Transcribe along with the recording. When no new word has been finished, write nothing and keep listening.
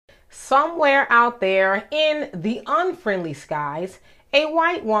Somewhere out there in the unfriendly skies, a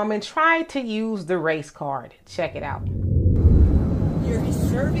white woman tried to use the race card. Check it out. You're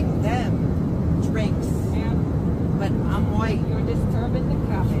serving them drinks, but I'm white. You're disturbing the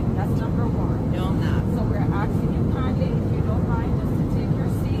cabin. That's number one. No, I'm not. So we're asking you kindly, if you don't mind, just to take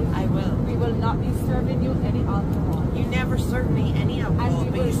your seat. I will. We will not be serving you any alcohol. You never served me any alcohol,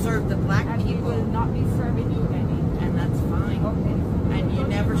 but you served the black people. We will not be serving you any. And that's fine. Okay. And you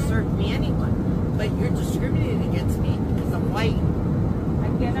never served me anyone. But you're discriminating against me because I'm white.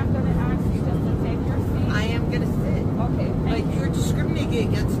 Again, I'm going to ask you just to take your seat. I am going to sit. Okay. But you're discriminating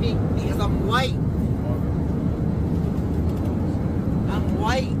against me because I'm white. I'm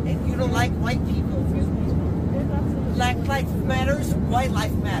white, and you don't like white people. Black life matters, white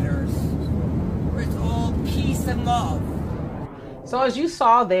life matters. Where it's all peace and love. So as you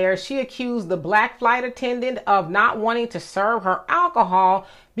saw there, she accused the black flight attendant of not wanting to serve her alcohol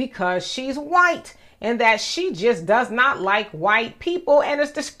because she's white and that she just does not like white people, and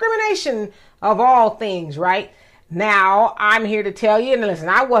it's discrimination of all things, right? Now, I'm here to tell you, and listen,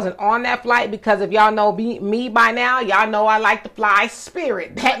 I wasn't on that flight because if y'all know me by now, y'all know I like to fly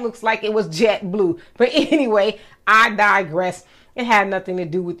Spirit. That looks like it was JetBlue. But anyway, I digress. It had nothing to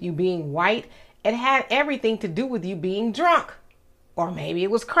do with you being white. It had everything to do with you being drunk. Or maybe it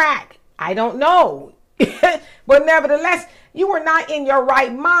was crack. I don't know. But nevertheless, you were not in your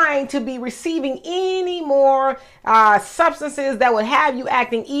right mind to be receiving any more substances that would have you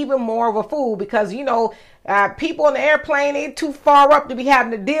acting even more of a fool, because, you know, people in the airplane, they're too far up to be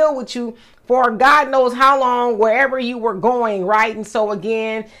having to deal with you for God knows how long, wherever you were going, right? And so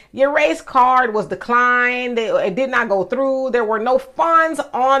again, your race card was declined. It did not go through. There were no funds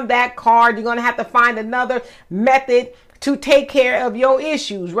on that card. You're going to have to find another method to take care of your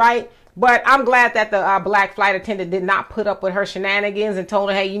issues, right? But I'm glad that the black flight attendant did not put up with her shenanigans and told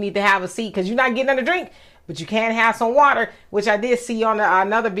her, hey, you need to have a seat because you're not getting a drink, but you can have some water, which I did see on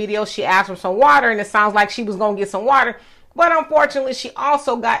another video. She asked for some water, and it sounds like she was going to get some water. But unfortunately, she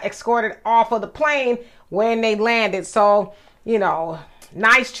also got escorted off of the plane when they landed. So, you know,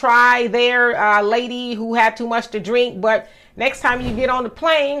 nice try there, lady who had too much to drink. But next time you get on the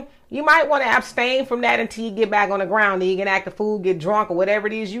plane, you might want to abstain from that until you get back on the ground. Then you can act a fool, get drunk, or whatever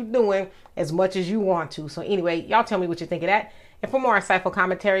it is you're doing as much as you want to. So anyway, y'all tell me what you think of that. And for more insightful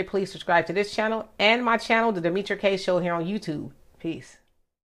commentary, please subscribe to this channel and my channel, The Demetra K Show, here on YouTube. Peace.